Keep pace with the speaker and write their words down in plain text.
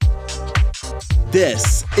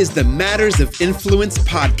This is the Matters of Influence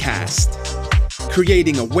podcast,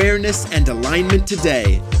 creating awareness and alignment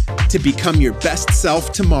today to become your best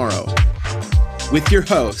self tomorrow. With your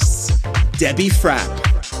hosts, Debbie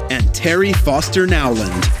Frapp and Terry Foster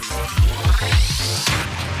Nowland.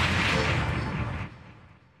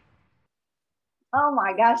 Oh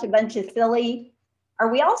my gosh, a bunch of silly.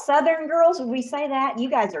 Are we all Southern girls? Would we say that? You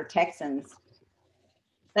guys are Texans.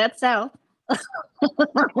 That's South.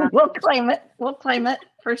 We'll claim it. We'll claim it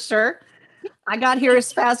for sure. I got here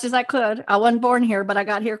as fast as I could. I wasn't born here, but I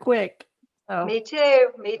got here quick. So. Me too.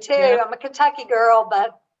 Yeah. I'm a Kentucky girl,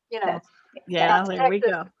 but Yeah, there we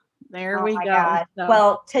go. There we go. So.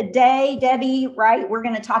 Well, today, Debbie, right, we're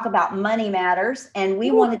going to talk about money matters, and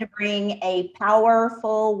we wanted to bring a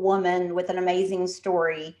powerful woman with an amazing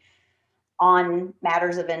story on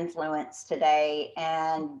matters of influence today.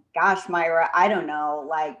 And gosh, Myra, I don't know,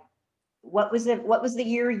 like, what was the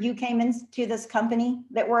year you came into this company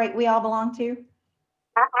that we all belong to?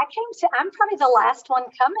 I'm probably the last one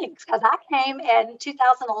coming because I came in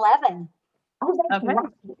 2011. Oh, that's okay. Right.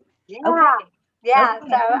 Yeah. Okay. Yeah.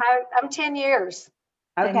 Okay. So I'm 10 years.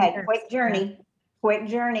 Okay. Quick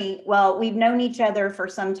journey. Well, we've known each other for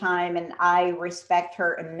some time, and I respect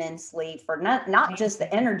her immensely for not just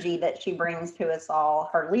the energy that she brings to us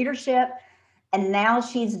all, her leadership. And now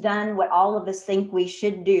she's done what all of us think we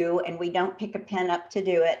should do, and we don't pick a pen up to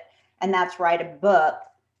do it, and that's write a book.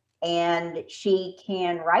 And she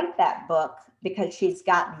can write that book because she's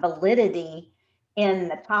got validity in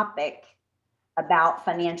the topic about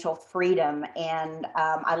financial freedom. And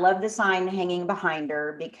I love the sign hanging behind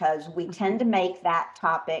her because we tend to make that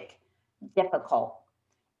topic difficult.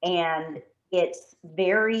 And it's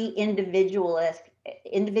very individualistic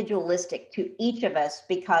to each of us,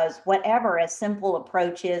 because whatever a simple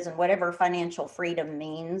approach is and whatever financial freedom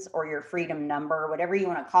means, or your freedom number, whatever you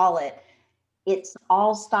want to call it, it's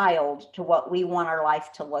all styled to what we want our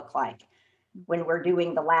life to look like when we're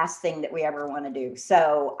doing the last thing that we ever want to do.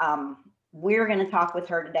 So we're going to talk with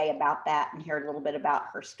her today about that and hear a little bit about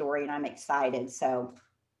her story, and I'm excited. So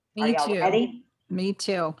Me are y'all too. ready? Me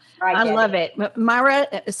too. Right, I Debbie. love it. Myra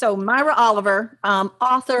Oliver,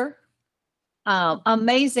 author,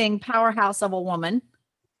 amazing powerhouse of a woman,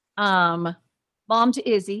 mom to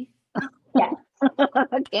Izzy. Yes.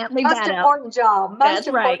 Can't leave Most that out. important job. That's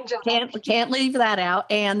right. Can't leave that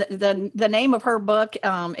out. And the name of her book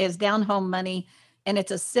is Down Home Money, and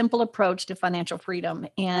it's a simple approach to financial freedom.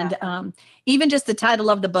 And even just the title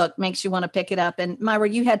of the book makes you want to pick it up. And Myra,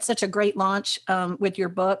 you had such a great launch with your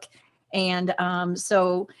book. And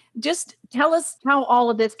so just tell us how all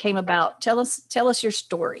of this came about. Tell us your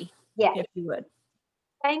story, if you would.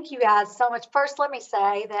 Thank you guys so much. First, let me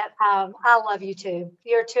say that I love you too.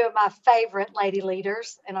 You're two of my favorite lady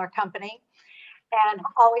leaders in our company and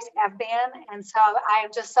always have been. And so I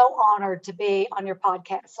am just so honored to be on your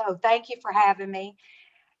podcast. So thank you for having me.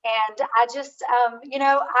 And I just, I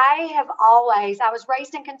was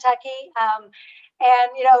raised in Kentucky. And,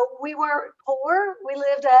 we were poor. We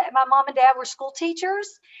lived, my mom and dad were school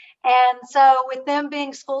teachers. And so with them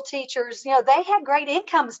being school teachers, they had great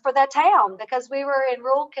incomes for that town because we were in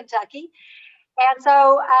rural Kentucky. And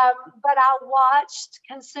so, but I watched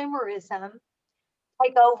consumerism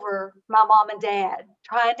take over my mom and dad,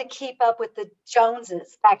 trying to keep up with the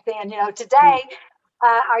Joneses back then. Today,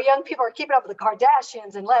 our young people are keeping up with the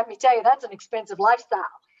Kardashians. And let me tell you, that's an expensive lifestyle.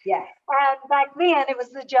 Yeah. And back then it was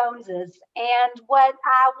the Joneses. And what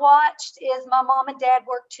I watched is my mom and dad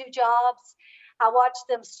worked 2 jobs. I watched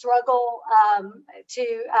them struggle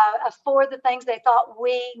to afford the things they thought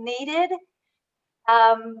we needed.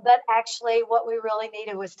 But actually what we really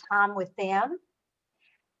needed was time with them.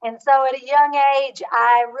 And so at a young age,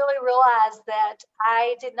 I really realized that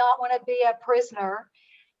I did not want to be a prisoner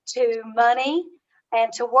to money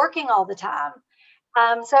and to working all the time.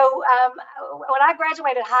 So when I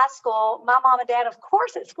graduated high school, my mom and dad, of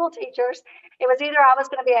course, as school teachers, it was either I was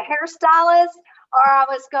going to be a hairstylist or I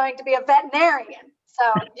was going to be a veterinarian.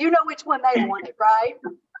 So you know which one they wanted, right?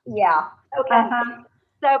 Yeah. Okay.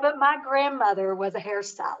 So, but my grandmother was a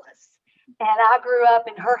hairstylist, and I grew up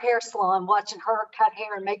in her hair salon watching her cut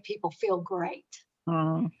hair and make people feel great.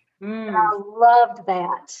 And I loved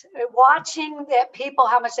that. Watching that people,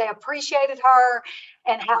 how much they appreciated her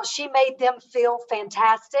and how she made them feel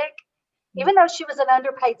fantastic, even though she was an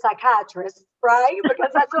underpaid psychiatrist, right?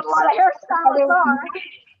 Because that's what a lot of hairstylists are.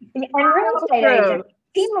 And real estate agents,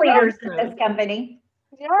 team leaders in this company.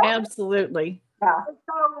 Yeah. Absolutely. Yeah.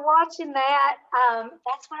 So watching that,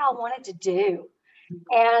 that's what I wanted to do.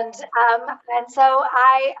 And so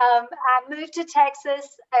I moved to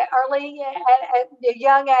Texas early at a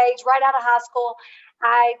young age, right out of high school.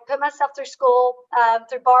 I put myself through school,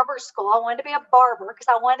 through barber school. I wanted to be a barber because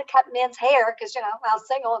I wanted to cut men's hair because, I was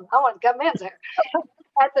single and I wanted to cut men's hair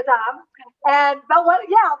at the time. But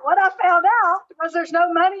what I found out was there's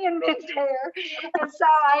no money in men's hair. And so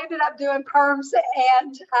I ended up doing perms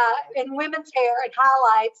and in women's hair and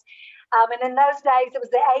highlights. And in those days, it was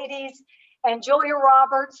the 80s and Julia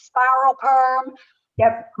Roberts, spiral perm.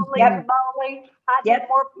 Yep. Holy Yep. moly. I did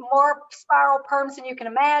more spiral perms than you can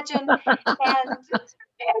imagine. And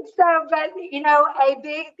so, but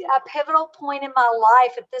a pivotal point in my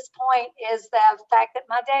life at this point is the fact that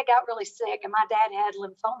my dad got really sick and my dad had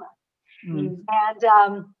lymphoma. Mm.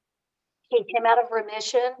 And he came out of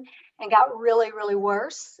remission and got really, really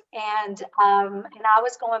worse. And I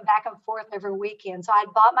was going back and forth every weekend. So I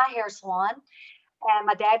bought my hair salon. And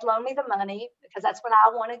my dad loaned me the money because that's what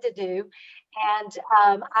I wanted to do. And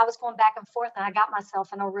I was going back and forth and I got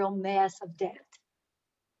myself in a real mess of debt.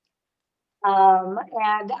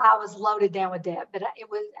 And I was loaded down with debt, but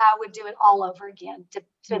I would do it all over again to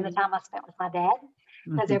spend the time I spent with my dad.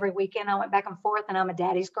 Because every weekend I went back and forth and I'm a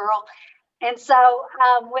daddy's girl. And so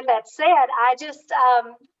with that said, I just,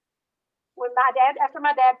 after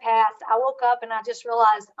my dad passed, I woke up and I just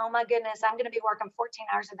realized, oh my goodness, I'm going to be working 14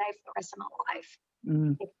 hours a day for the rest of my life.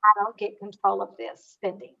 If I don't get control of this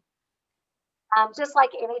spending. Just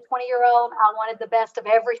like any 20-year-old, I wanted the best of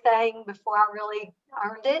everything before I really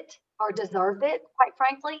earned it or deserved it, quite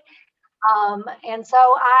frankly. And so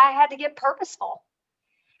I had to get purposeful.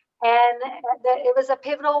 And it was a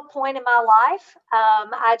pivotal point in my life.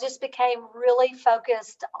 I just became really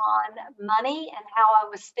focused on money and how I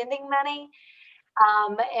was spending money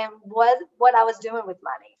and what I was doing with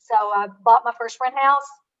money. So I bought my first rent house.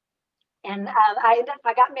 And I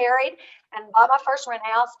got married and bought my first rent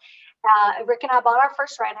house. Rick and I bought our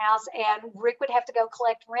first rent house, and Rick would have to go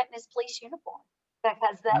collect rent in his police uniform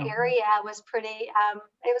because the area was pretty.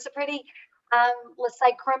 It was a pretty, let's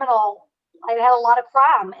say, criminal. It had a lot of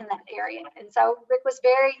crime in that area, and so Rick was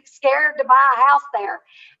very scared to buy a house there.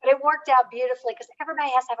 But it worked out beautifully because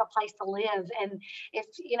everybody has to have a place to live, and if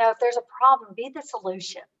there's a problem, be the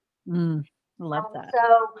solution. Love that.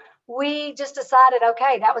 So we just decided,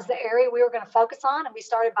 okay, that was the area we were going to focus on. And we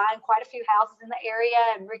started buying quite a few houses in the area.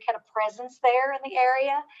 And Rick had a presence there in the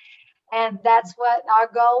area. And that's what our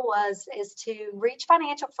goal was, is to reach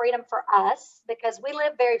financial freedom for us because we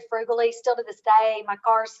live very frugally still to this day. My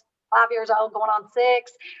car's 5 years old, going on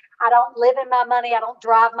 6. I don't live in my money. I don't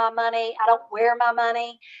drive my money. I don't wear my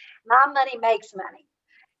money. My money makes money.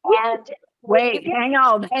 And wait, hang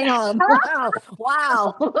on.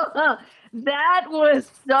 Wow. That was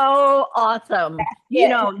so awesome.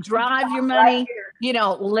 Drive your money,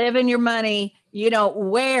 live in your money,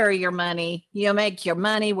 wear your money, make your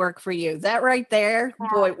money work for you. That right there,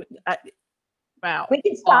 boy. Wow. We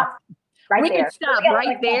can stop right there. We can stop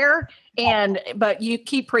right there. But you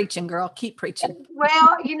keep preaching, girl. Keep preaching. Well,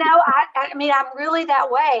 I mean, I'm really that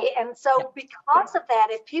way. And so because of that,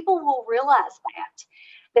 if people will realize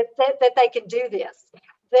that they can do this,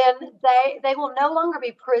 then they will no longer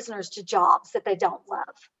be prisoners to jobs that they don't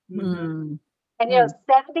love. Mm-hmm. And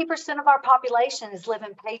 70% of our population is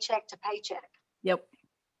living paycheck to paycheck. Yep.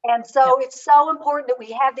 And so it's so important that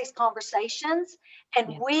we have these conversations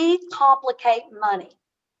and we complicate money.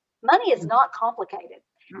 Money is not complicated.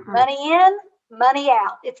 Mm-hmm. Money in, money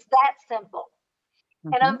out. It's that simple.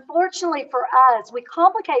 Mm-hmm. And unfortunately for us, we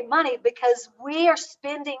complicate money because we are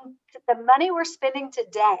spending the money we're spending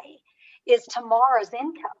today is tomorrow's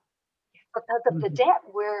income because of the debt.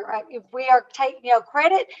 If we are taking,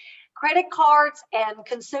 credit cards and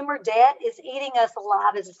consumer debt is eating us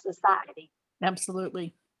alive as a society.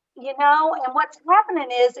 Absolutely. And what's happening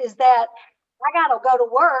is that I got to go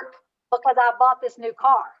to work because I bought this new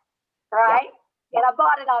car, right? Yep. And I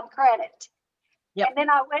bought it on credit. Yep. And then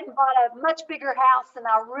I went and bought a much bigger house than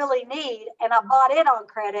I really need, and I bought it on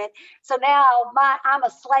credit. So now I'm a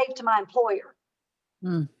slave to my employer.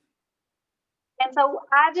 Mm. And so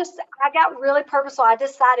I got really purposeful. I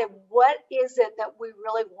decided, what is it that we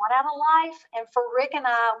really want out of life? And for Rick and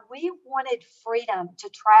I, we wanted freedom to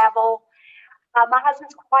travel. My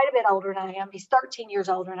husband's quite a bit older than I am. He's 13 years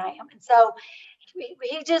older than I am. And so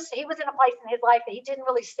he was in a place in his life that he didn't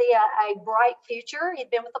really see a bright future. He'd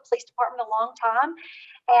been with the police department a long time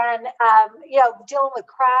and, dealing with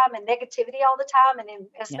crime and negativity all the time. And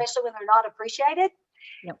especially when they're not appreciated,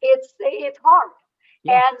 it's hard.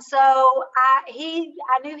 Yeah. And so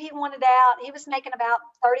I knew he wanted out. He was making about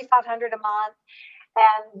 $3,500 a month.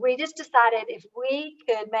 And we just decided if we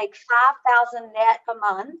could make $5,000 net a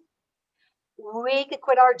month, we could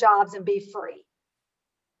quit our jobs and be free.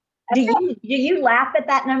 Do you laugh at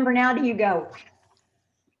that number now? Do you go,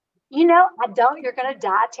 I don't. You're going to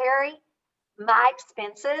die, Terry. My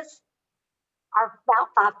expenses are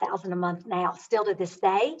about $5,000 a month now, still to this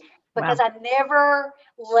day, because Wow. I never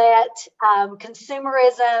let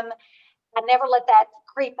consumerism. I never let that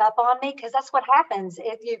creep up on me, because that's what happens.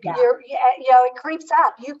 Yeah. It creeps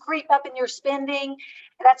up. You creep up in your spending.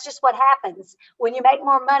 That's just what happens. When you make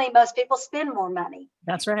more money, most people spend more money.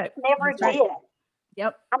 That's right. Never That's right. did.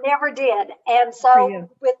 Yep. I never did. And For so you.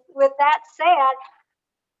 with that said,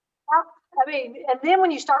 and then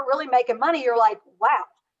when you start really making money, you're like, wow.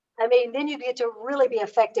 Then you get to really be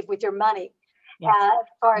effective with your money. Yeah. As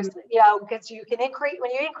far as, because you can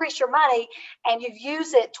when you increase your money and you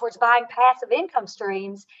use it towards buying passive income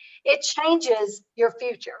streams, it changes your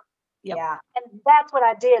future. Yep. Yeah. And that's what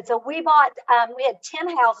I did. So we had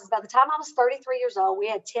 10 houses. By the time I was 33 years old, we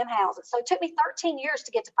had 10 houses. So it took me 13 years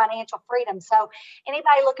to get to financial freedom. So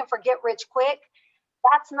anybody looking for get rich quick,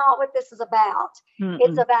 that's not what this is about.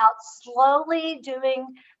 It's about slowly doing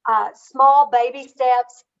small baby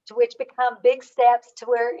steps, to which become big steps, to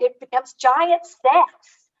where it becomes giant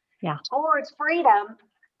steps towards freedom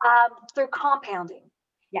through compounding.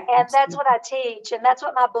 Yeah. And that's what I teach. And that's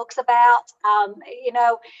what my book's about.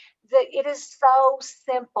 It is so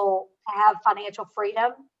simple to have financial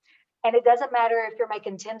freedom. And it doesn't matter if you're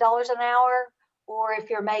making $10 an hour or if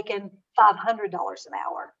you're making $500 an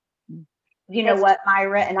hour. You know what,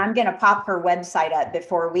 Myra, and I'm going to pop her website up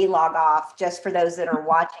before we log off, just for those that are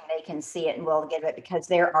watching, they can see it, and we'll give it, because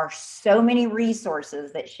there are so many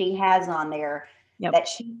resources that she has on there that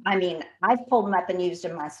I've pulled them up and used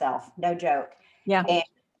them myself. No joke. Yeah. And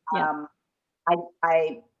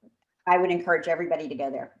I would encourage everybody to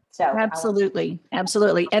go there. So Absolutely.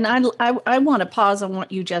 And I want to pause on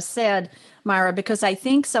what you just said, Myra, because I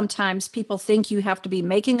think sometimes people think you have to be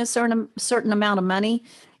making a certain amount of money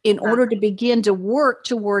in order to begin to work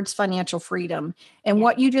towards financial freedom. And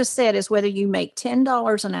what you just said is whether you make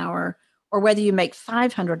 $10 an hour or whether you make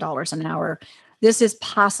 $500 an hour, this is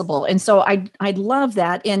possible. And so I love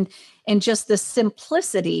that. And just the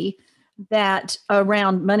simplicity that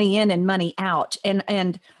around money in and money out.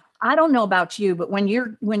 And I don't know about you, but when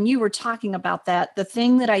you were talking about that, the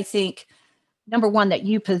thing that I think, number one, that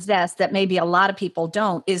you possess that maybe a lot of people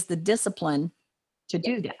don't, is the discipline to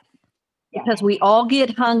do that. Because we all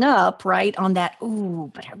get hung up, right, on that, ooh,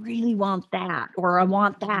 but I really want that, or I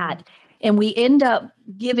want that. And we end up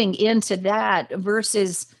giving into that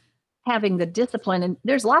versus having the discipline. And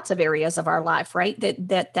there's lots of areas of our life, right,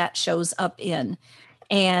 that shows up in.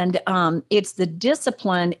 And it's the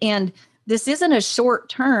discipline. And this isn't a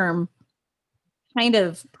short-term kind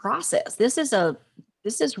of process. This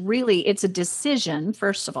is really, it's a decision,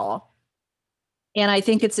 first of all. And I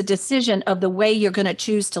think it's a decision of the way you're going to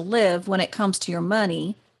choose to live when it comes to your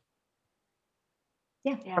money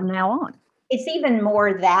from now on. It's even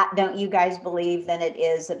more that, don't you guys believe, than it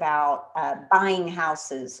is about buying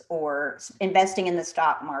houses or investing in the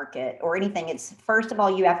stock market or anything. It's, first of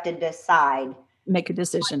all, you have to decide. Make a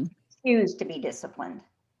decision. Choose to be disciplined.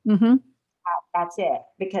 Mm-hmm. That's it.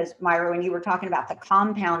 Because Myra, when you were talking about the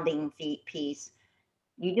compounding piece,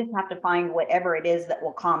 you just have to find whatever it is that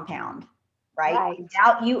will compound. Right?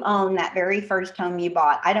 Without you own that very first home you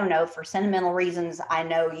bought. I don't know, for sentimental reasons, I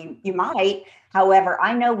know you might. However,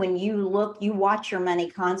 I know when you watch your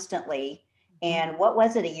money constantly. And what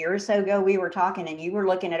was it, a year or so ago, we were talking and you were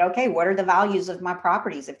looking at, okay, what are the values of my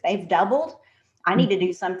properties? If they've doubled, I need to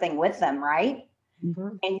do something with them, right?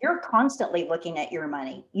 Mm-hmm. And you're constantly looking at your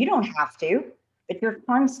money. You don't have to, but you're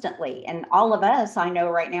constantly. And all of us, I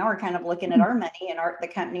know right now, are kind of looking at our money and the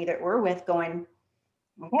company that we're with going,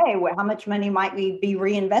 okay, well, how much money might we be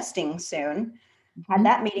reinvesting soon? Had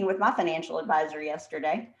that meeting with my financial advisor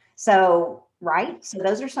yesterday. So, right. So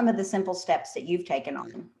those are some of the simple steps that you've taken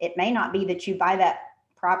on. It may not be that you buy that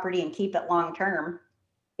property and keep it long-term.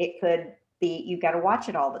 It could be, you've got to watch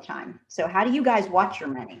it all the time. So how do you guys watch your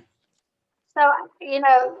money? So,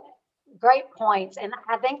 great points. And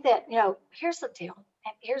I think that, here's the deal.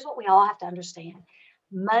 And here's what we all have to understand.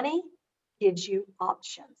 Money gives you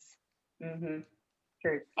options. Mm-hmm.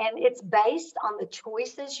 True. And it's based on the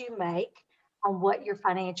choices you make on what your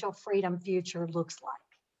financial freedom future looks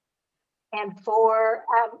like. And for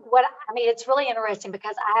it's really interesting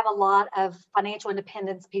because I have a lot of financial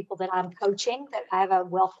independence people that I'm coaching, that I have a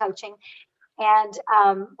wealth coaching. And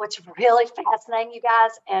what's really fascinating, you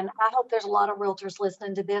guys, and I hope there's a lot of realtors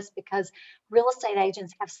listening to this, because real estate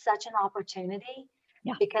agents have such an opportunity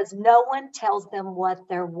because no one tells them what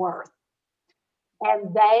they're worth.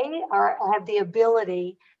 And they have the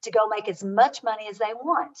ability to go make as much money as they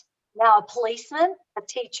want. Now, a policeman, a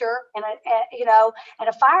teacher, and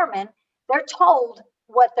a fireman, they're told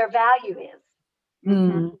what their value is.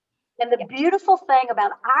 Mm. And the beautiful thing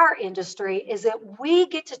about our industry is that we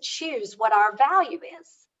get to choose what our value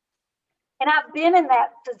is. And I've been in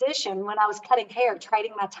that position when I was cutting hair,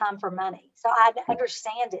 trading my time for money. So I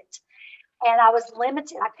understand it. And I was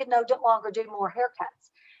limited. I could no longer do more haircuts.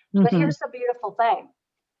 But here's the beautiful thing.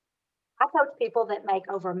 I coach people that make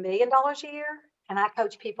over $1 million a year, and I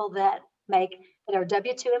coach people that are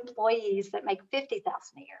W-2 employees that make $50,000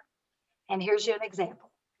 a year. And here's you an example.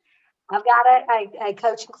 I've got a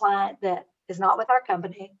coaching client that is not with our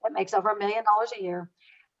company that makes over $1 million a year,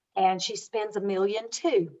 and she spends $1.2 million.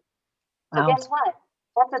 So guess what?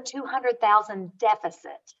 That's a $200,000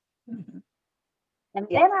 deficit. And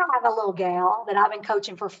then I have a little gal that I've been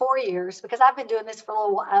coaching for 4 years because I've been doing this for a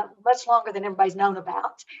little much longer than everybody's known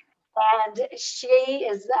about. And she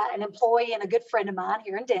is an employee and a good friend of mine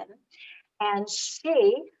here in Denton. And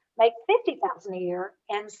she makes $50,000 a year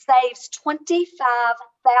and saves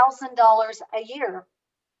 $25,000 a year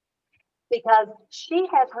because she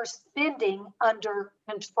has her spending under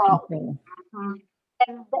control.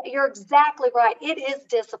 And you're exactly right. It is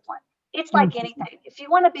discipline. It's like anything. If you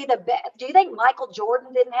want to be the best, do you think Michael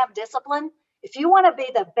Jordan didn't have discipline? If you want to be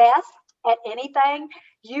the best at anything,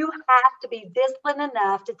 you have to be disciplined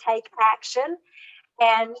enough to take action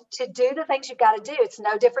and to do the things you've got to do. It's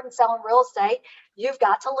no different than selling real estate. You've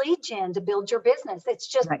got to lead gen to build your business. It's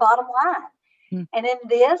just bottom line. And in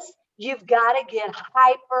this, you've got to get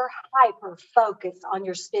hyper focused on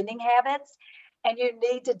your spending habits, and you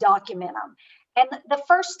need to document them. And the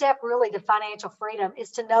first step really to financial freedom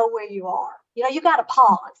is to know where you are. You know, you got to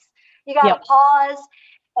pause. You got to pause,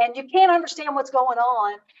 and you can't understand what's going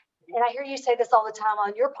on. And I hear you say this all the time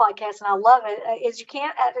on your podcast, and I love it, is you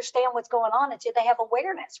can't understand what's going on until they have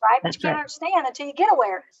awareness, right? But you can't understand until you get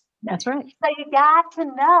awareness. That's right. So you got to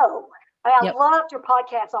know. I loved your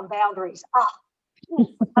podcast on boundaries. That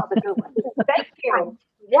was a good one. Thank you.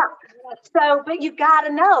 Yeah. So, but you got to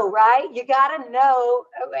know, right? You got to know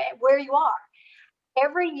where you are.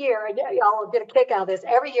 Every year, and y'all will get a kick out of this,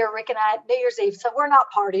 every year, Rick and I, New Year's Eve, so we're not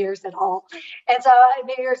partiers at all. And so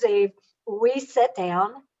New Year's Eve, we sit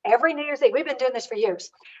down every New Year's Eve. We've been doing this for years.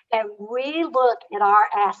 And we look at our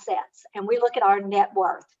assets and we look at our net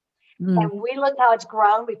worth. And we look how it's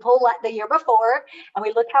grown. We pull like the year before and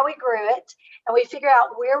we look how we grew it. And we figure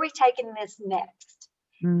out where we're taking this next.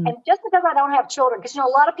 And just because I don't have children, because, you know,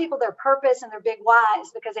 a lot of people, their purpose and their big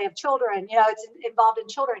whys because they have children, you know, it's involved in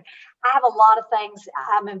children. I have a lot of things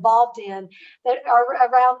I'm involved in that are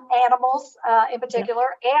around animals in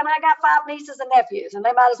particular. And I got 5 nieces and nephews, and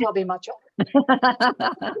they might as well be my children.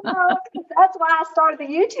 That's why I started the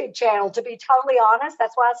YouTube channel, to be totally honest.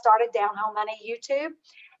 That's why I started Down Home Money YouTube,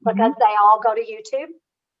 because they all go to YouTube.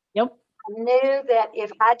 Yep. I knew that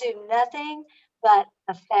if I do nothing but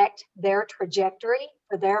affect their trajectory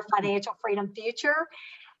for their financial freedom future,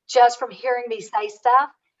 just from hearing me say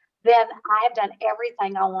stuff, then I have done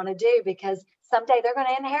everything I want to do, because someday they're going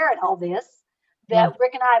to inherit all this that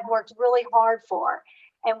Rick and I have worked really hard for.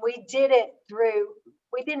 And we did it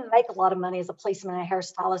we didn't make a lot of money as a policeman and a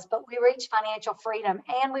hairstylist, but we reached financial freedom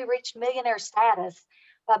and we reached millionaire status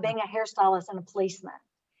by being a hairstylist and a policeman.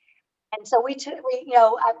 And so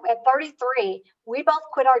at 33, we both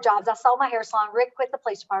quit our jobs. I sold my hair salon. Rick quit the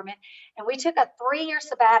police department, and we took a 3-year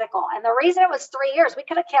sabbatical. And the reason it was 3 years, we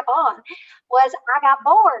could have kept on, was I got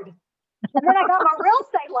bored. And then I got my real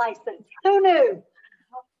estate license. Who knew?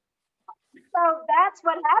 So that's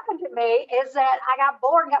what happened to me, is that I got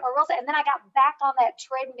bored and got my real estate. And then I got back on that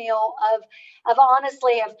treadmill of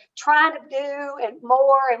honestly, of trying to do and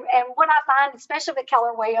more. And what I find, especially with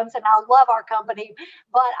Keller Williams, and I love our company,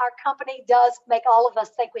 but our company does make all of us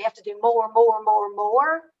think we have to do more.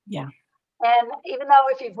 Yeah. And even though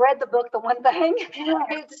if you've read the book, The One Thing,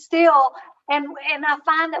 it's still, and I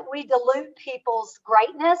find that we dilute people's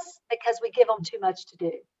greatness because we give them too much to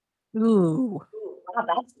do. Ooh.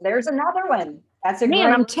 Wow, there's another one. That's a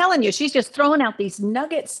Man, I'm telling you, she's just throwing out these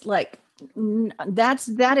nuggets. Like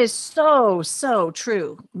that is so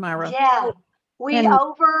true, Myra. Yeah. And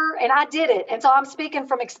I did it. And so I'm speaking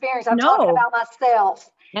from experience. I'm talking about myself.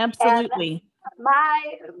 Absolutely. And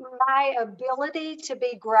my ability to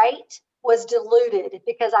be great was diluted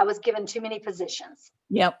because I was given too many positions.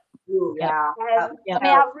 Yep. Ooh, yeah. And, I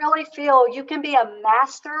mean, I really feel you can be a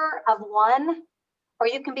master of one, or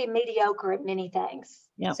you can be mediocre at many things.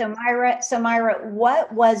 Yep. So Myra,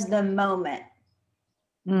 what was the moment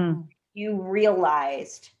you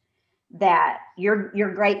realized that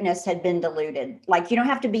your greatness had been diluted? Like, you don't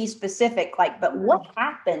have to be specific, but what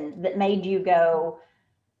happened that made you go,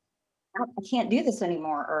 I can't do this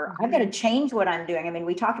anymore, or I've got to change what I'm doing. I mean,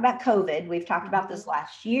 we talked about COVID, we've talked about this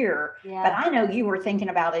last year, but Yeah. I know you were thinking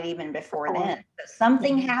about it even before Before. then. But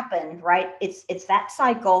something Mhm. happened, right? It's that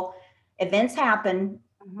cycle. Events happen,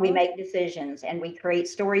 we Mhm. make decisions, and we create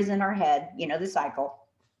stories in our head. You know the cycle.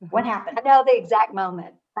 What Mhm. happened? I know the exact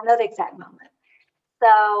moment.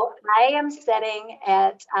 So I am sitting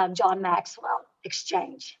at John Maxwell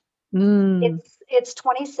Exchange. Mm. It's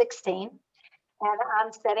 2016, and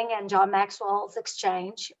I'm sitting in John Maxwell's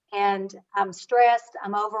Exchange, and I'm stressed.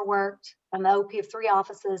 I'm overworked. I'm the OP of 3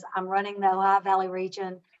 offices. I'm running the Ohio Valley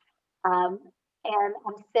region, um, and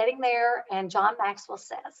I'm sitting there, and John Maxwell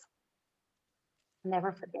says,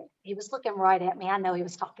 "Never forget." He was looking right at me. I know he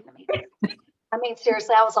was talking to me. I mean,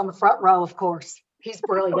 seriously, I was on the front row, of course. He's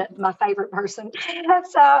brilliant, my favorite person.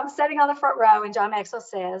 So I'm sitting on the front row, and John Maxwell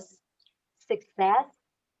says, "Success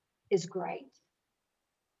is great,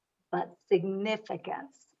 but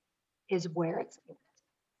significance is where it's at."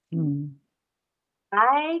 Mm.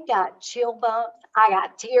 I got chill bumps. I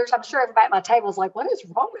got tears. I'm sure everybody at my table was like, "What is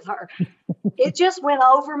wrong with her?" It just went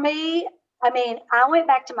over me. I mean, I went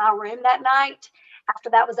back to my room that night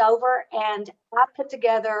after that was over, and I put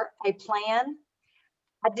together a plan.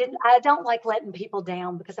 I don't like letting people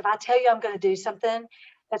down, because if I tell you I'm going to do something,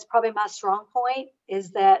 that's probably my strong point,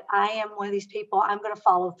 is that I am one of these people. I'm going to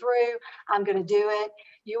follow through. I'm going to do it.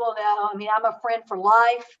 You will know. I mean, I'm a friend for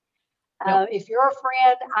life. Yep. If you're a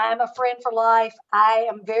friend, I'm a friend for life. I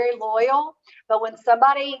am very loyal, but when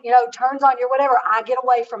somebody, turns on you or whatever, I get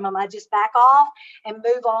away from them. I just back off and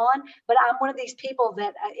move on. But I'm one of these people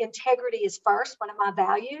that integrity is first. One of my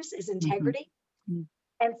values is integrity. Mhm.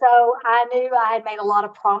 And so I knew I had made a lot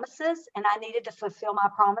of promises, and I needed to fulfill my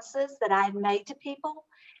promises that I had made to people.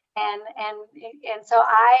 And so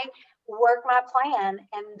I worked my plan.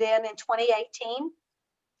 And then in 2018,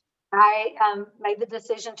 I made the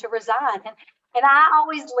decision to resign. And I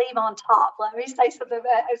always leave on top. Let me say something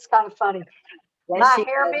that it's kind of funny. Yes, My she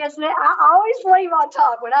hair does. business, I always leave on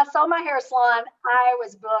top. When I sold my hair salon, I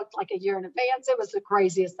was booked like a year in advance. It was the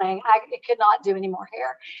craziest thing. I could not do any more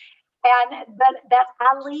hair. But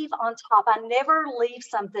I leave on top. I never leave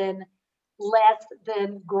something less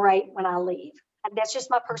than great when I leave. And that's just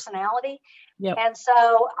my personality. Yep. And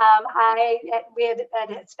so we had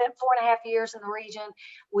spent 4.5 years in the region.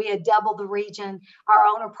 We had doubled the region. Our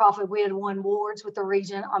owner profit, we had won awards with the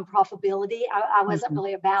region on profitability. I wasn't Mhm.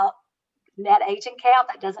 really about net agent count.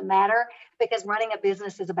 That doesn't matter, because running a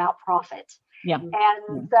business is about profit. Yeah.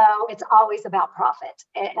 And so it's always about profit.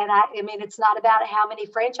 And I mean, it's not about how many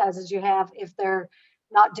franchises you have if they're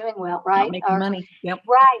not doing well, right? Not making money. Yep.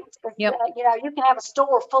 Right. Yep. You can have a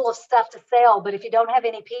store full of stuff to sell, but if you don't have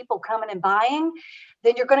any people coming and buying,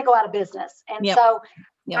 then you're going to go out of business. And Yep. so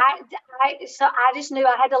Yep. I just knew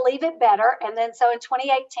I had to leave it better. And then so in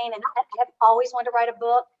 2018, and I have always wanted to write a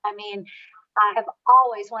book. I mean, I have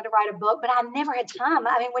always wanted to write a book, but I never had time.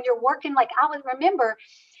 I mean, when you're working, like I would remember,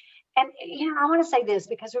 and I want to say this,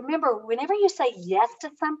 because remember, whenever you say yes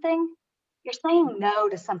to something, you're saying no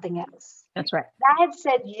to something else. That's right. I had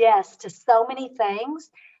said yes to so many things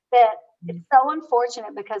that it's so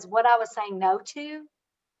unfortunate, because what I was saying no to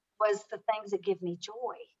was the things that give me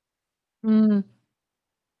joy, Mm.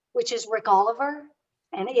 which is Rick Oliver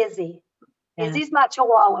and Izzy. Yeah. Izzy's my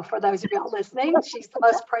chihuahua, for those of y'all listening. She's the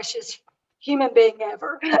most precious human being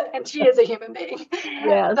ever, and she is a human being.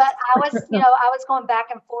 Yes. But I was going back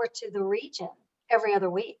and forth to the region every other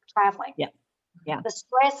week, traveling. Yeah. Yeah. The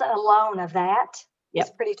stress alone of that is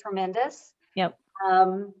Yep. pretty tremendous. Yep.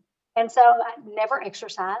 And so I never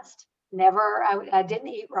exercised. I didn't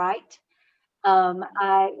eat right.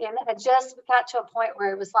 I just got to a point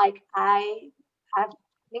where it was like I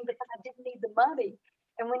think, because I didn't need the money.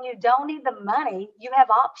 And when you don't need the money, you have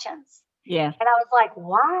options. Yeah. And I was like,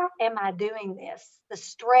 why am I doing this? The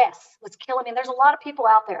stress was killing me. And there's a lot of people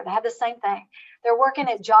out there that have the same thing. They're working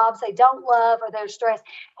at jobs they don't love, or they're stressed.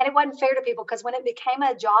 And it wasn't fair to people, because when it became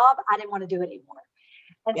a job, I didn't want to do it anymore.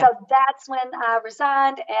 And Yeah. so that's when I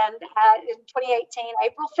resigned. And in 2018,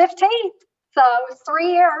 April 15th. So it was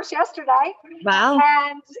 3 years yesterday. Wow.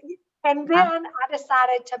 And then I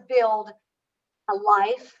decided to build a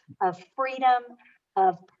life of freedom,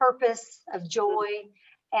 of purpose, of joy.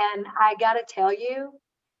 And I got to tell you,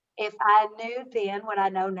 if I knew then what I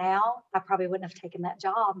know now, I probably wouldn't have taken that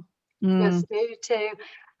job. Mm. Just due to,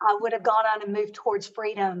 I would have gone on and moved towards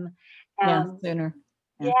freedom. Yeah. Sooner.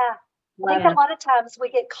 Yeah. I Love think it. a lot of times we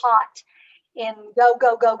get caught in go,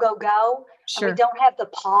 go, go, go, go. Sure. And we don't have the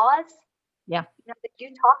pause. Yeah. You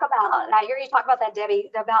talk about, I hear you talk about that, Debbie,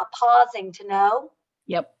 about pausing to know.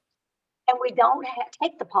 Yep. And we don't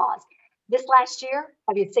take the pause. This last year,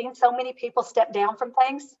 have you seen so many people step down from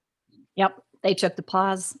things? Yep. They took the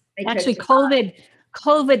pause. They took Actually, the pause.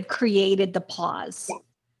 COVID created the pause. Yeah.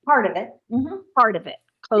 Part of it. Mm-hmm. Part of it.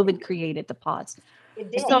 COVID created the pause.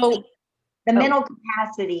 It did. So the mental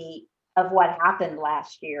capacity of what happened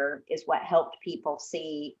last year is what helped people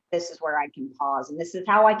see this is where I can pause and this is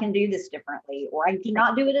how I can do this differently, or I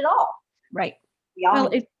cannot do it at all. right.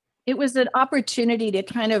 Well, it was an opportunity to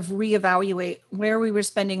kind of reevaluate where we were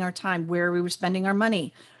spending our time, where we were spending our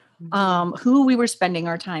money, who we were spending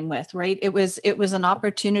our time with, right? It was an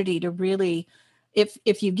opportunity to really,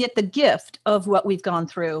 if you get the gift of what we've gone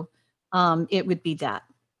through, it would be that.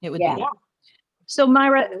 It would be that. So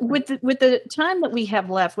Myra, with the time that we have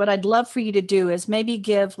left, what I'd love for you to do is maybe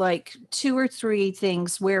give like 2 or 3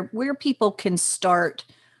 things where people can start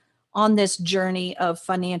on this journey of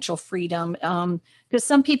financial freedom. Because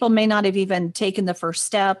some people may not have even taken the first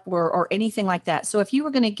step or anything like that. So if you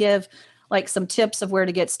were going to give like some tips of where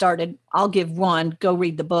to get started, I'll give one. Go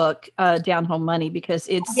read the book, Down Home Money, because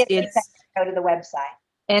it's go to the website.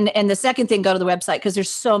 And the second thing, go to the website, because there's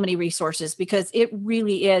so many resources, because it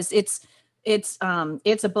really is. It's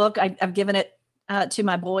a book. I've given it to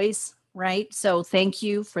my boys, right? So thank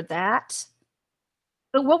you for that.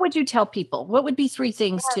 But what would you tell people? What would be 3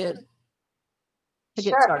 things to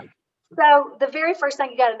get started? So the very first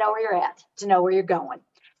thing, you got to know where you're at to know where you're going.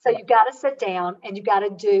 So you've got to sit down and you've got to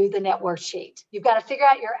do the net worth sheet. You've got to figure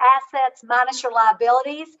out your assets minus your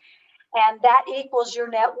liabilities, and that equals your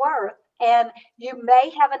net worth. And you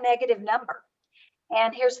may have a negative number.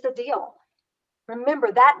 And here's the deal.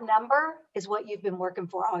 Remember, that number is what you've been working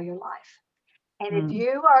for all your life. And if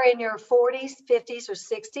you are in your 40s, 50s, or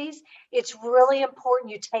 60s, it's really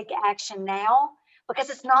important you take action now, because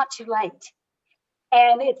it's not too late.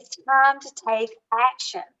 And it's time to take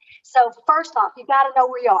action. So first off, you got to know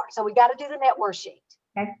where you are. So we got to do the net worth sheet.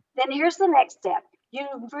 Okay. Then here's the next step. You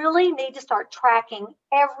really need to start tracking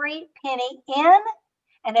every penny in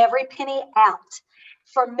and every penny out.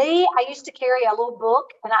 For me, I used to carry a little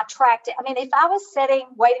book and I tracked it. I mean, if I was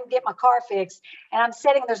waiting to get my car fixed, and I'm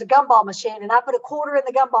sitting, there's a gumball machine, and I put a quarter in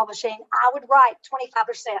the gumball machine, I would write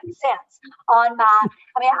 25% cents on my,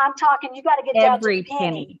 I'm talking, you got to get down to every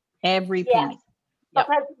penny. Every penny. Yep.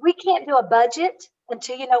 Because we can't do a budget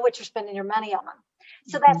until you know what you're spending your money on.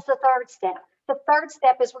 So that's the third step. The third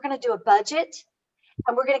step is we're going to do a budget,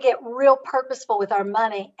 and we're going to get real purposeful with our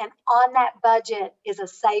money. And on that budget is a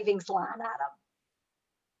savings line item.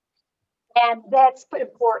 And that's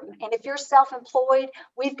important. And if you're self-employed,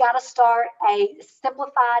 we've got to start a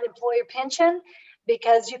simplified employer pension,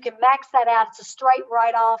 because you can max that out. It's a straight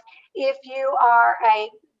write-off. If you are a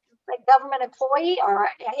government employee or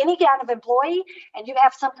any kind of employee, and you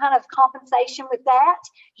have some kind of compensation with that,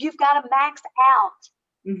 you've got to max out,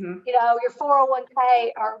 your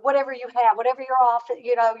 401k or whatever you have, whatever your office,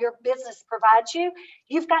 your business provides you,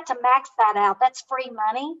 you've got to max that out. That's free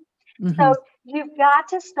money. So you've got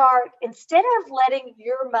to start, instead of letting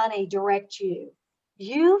your money direct you,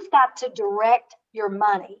 you've got to direct your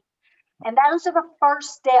money. And those are the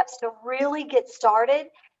first steps to really get started.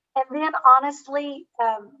 And then honestly,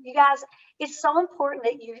 you guys, it's so important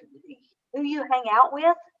that who you hang out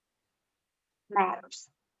with matters.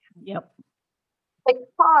 Yep.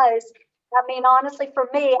 Because, honestly, for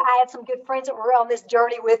me, I had some good friends that were on this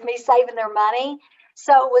journey with me, saving their money.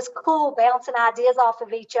 So it was cool bouncing ideas off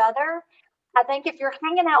of each other. I think if you're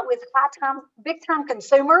hanging out with big time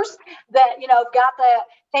consumers that, got the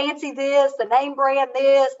fancy this, the name brand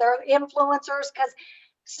this, they're influencers, because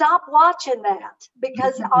stop watching that,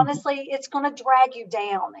 because honestly, it's going to drag you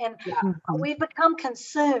down. And we've become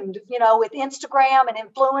consumed, with Instagram and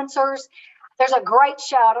influencers. There's a great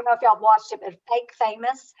show. I don't know if y'all watched it, but Fake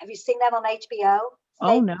Famous. Have you seen that on HBO?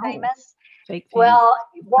 Famous. Fake Famous. Well,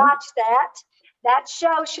 watch that. That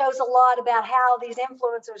show shows a lot about how these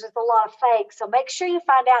influencers is a lot of fake. So make sure you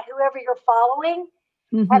find out whoever you're following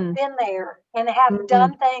have been there and have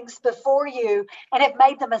done things before you and have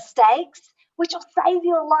made the mistakes, which will save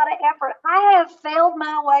you a lot of effort. I have failed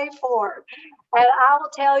my way forward. And I will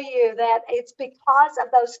tell you that it's because of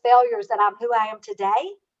those failures that I'm who I am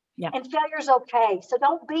today. Yeah. And failure's okay. So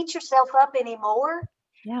don't beat yourself up anymore.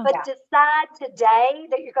 Yeah. But decide today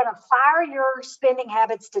that you're going to fire your spending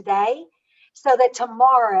habits today, so that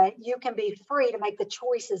tomorrow you can be free to make the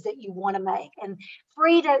choices that you want to make and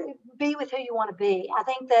free to be with who you want to be. I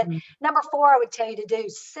think that number 4, I would tell you to do,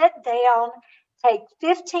 sit down, take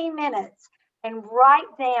 15 minutes and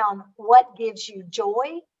write down what gives you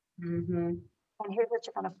joy. And here's what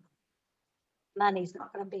you're going to, money's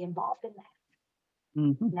not going to be involved in that.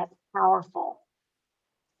 And that's powerful.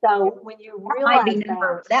 So when you realize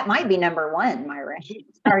that might be number 1, Myra.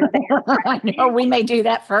 Start there. I know, we may do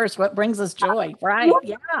that first. What brings us joy, right?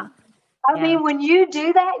 Yeah. I mean, when you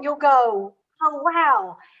do that, you'll go, oh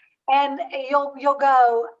wow. And you'll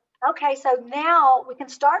go, okay, so now we can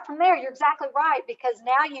start from there. You're exactly right, because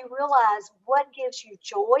now you realize what gives you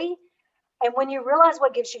joy. And when you realize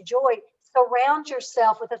what gives you joy, surround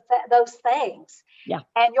yourself with those things. Yeah.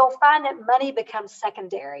 And you'll find that money becomes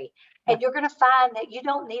secondary. Yeah. And you're going to find that you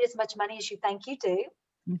don't need as much money as you think you do.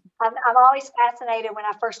 Mhm. I'm always fascinated when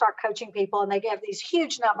I first start coaching people and they give these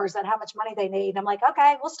huge numbers on how much money they need. I'm like,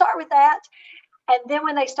 okay, we'll start with that. And then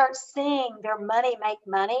when they start seeing their money make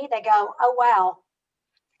money, they go, oh, wow,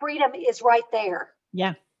 freedom is right there.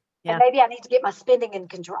 Yeah. And maybe I need to get my spending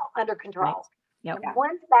under control. Right. Yep. And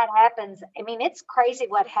once that happens, I mean, it's crazy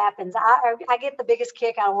what happens. I get the biggest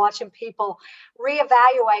kick out of watching people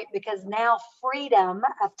reevaluate, because now freedom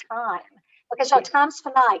of time, because your time's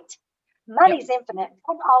finite. Money's infinite.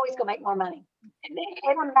 I'm always going to make more money. It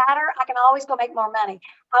doesn't matter. I can always go make more money.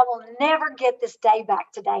 I will never get this day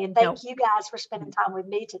back today. And thank you guys for spending time with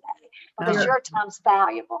me today, because your time's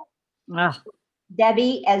valuable.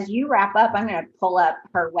 Debbie, as you wrap up, I'm going to pull up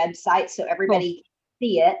her website so everybody can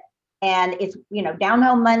see it. And it's,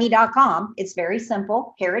 downhomemoney.com. It's very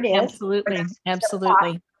simple. Here it is. Absolutely.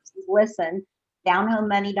 Absolutely. Listen,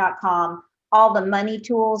 downhomemoney.com. All the money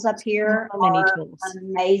tools up here are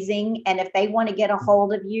amazing. And if they want to get a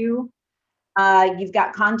hold of you, you've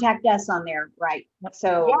got contact us on there, right?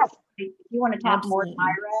 So if you want to talk more to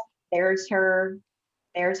Myra, there's her.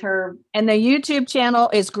 And the YouTube channel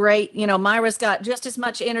is great. Myra's got just as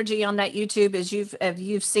much energy on that YouTube as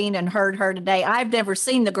you've seen and heard her today. I've never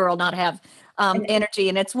seen the girl not have energy,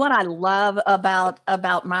 and it's what I love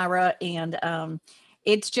about Myra. And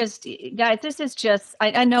it's just, guys, this is just,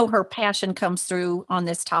 I know her passion comes through on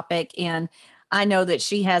this topic, and I know that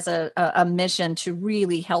she has a mission to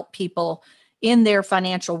really help people in their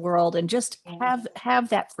financial world and just have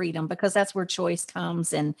that freedom, because that's where choice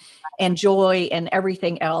comes and joy and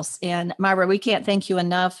everything else. And Myra, we can't thank you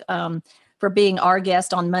enough for being our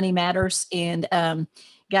guest on Money Matters. And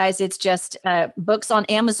guys, it's just books on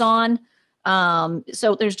Amazon.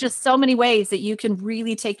 So there's just so many ways that you can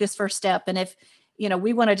really take this first step. And if,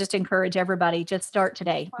 we want to just encourage everybody, just start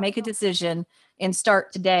today, make a decision and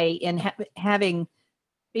start today in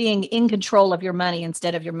being in control of your money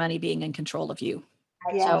instead of your money being in control of you.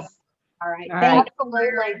 Yes. So, all right.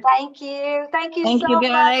 Absolutely. Thank you. Thank you so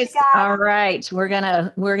guys. much, guys. All right. We're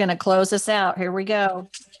gonna close this out. Here we go.